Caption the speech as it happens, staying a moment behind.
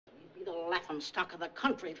laughing stock of the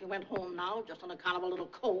country if he went home now, just on account of a little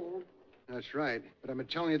cold. That's right. But I'm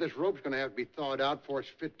telling you, this rope's going to have to be thawed out before it's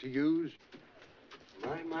fit to use.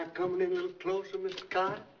 Am I coming in a little closer, Mr.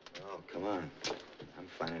 Carter? Oh, come on. I'm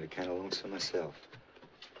finding it kind of lonesome myself.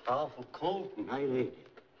 Awful cold tonight, ain't it?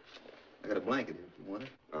 I got a blanket if you want it.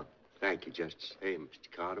 Oh, thank you just the same,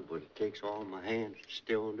 Mr. Carter, but it takes all my hands to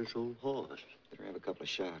steer on this old horse. Better have a couple of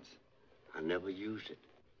shots. I never use it.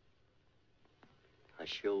 I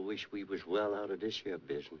sure wish we was well out of this here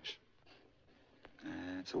business.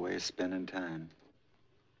 It's a way of spending time.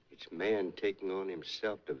 It's man taking on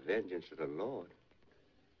himself the vengeance of the Lord.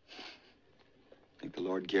 Think the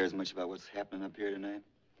Lord cares much about what's happening up here tonight?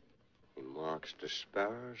 He marks the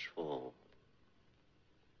sparrows fall.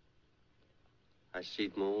 I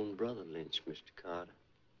seed my own brother lynched, Mr. Carter.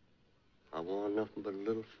 I warn't nothing but a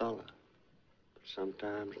little fella. But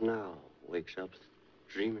sometimes now wakes up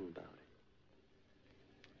dreaming about it.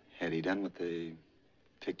 Had he done what they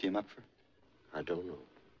picked him up for? I don't know.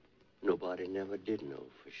 Nobody never did know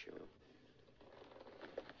for sure.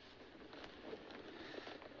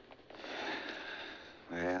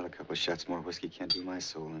 Well, a couple of shots more whiskey can't do my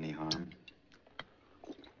soul any harm.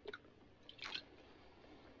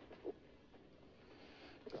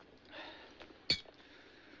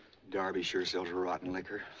 Darby sure sells a rotten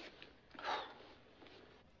liquor.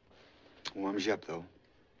 Warms you up, though.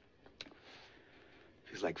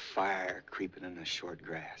 Feels like fire creeping in the short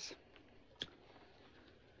grass.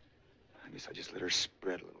 I guess I'll just let her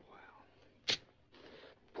spread a little while.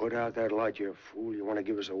 Put out that light, you fool. You want to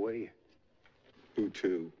give us away? Who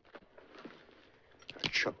to? Now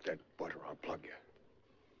chuck that butter, I'll plug you.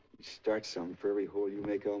 You start some. For every hole you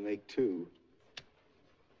make, I'll make two.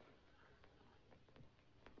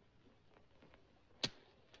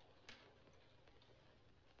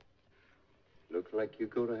 Looks like you're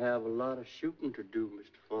going to have a lot of shooting to do,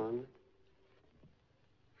 Mr. Farnley.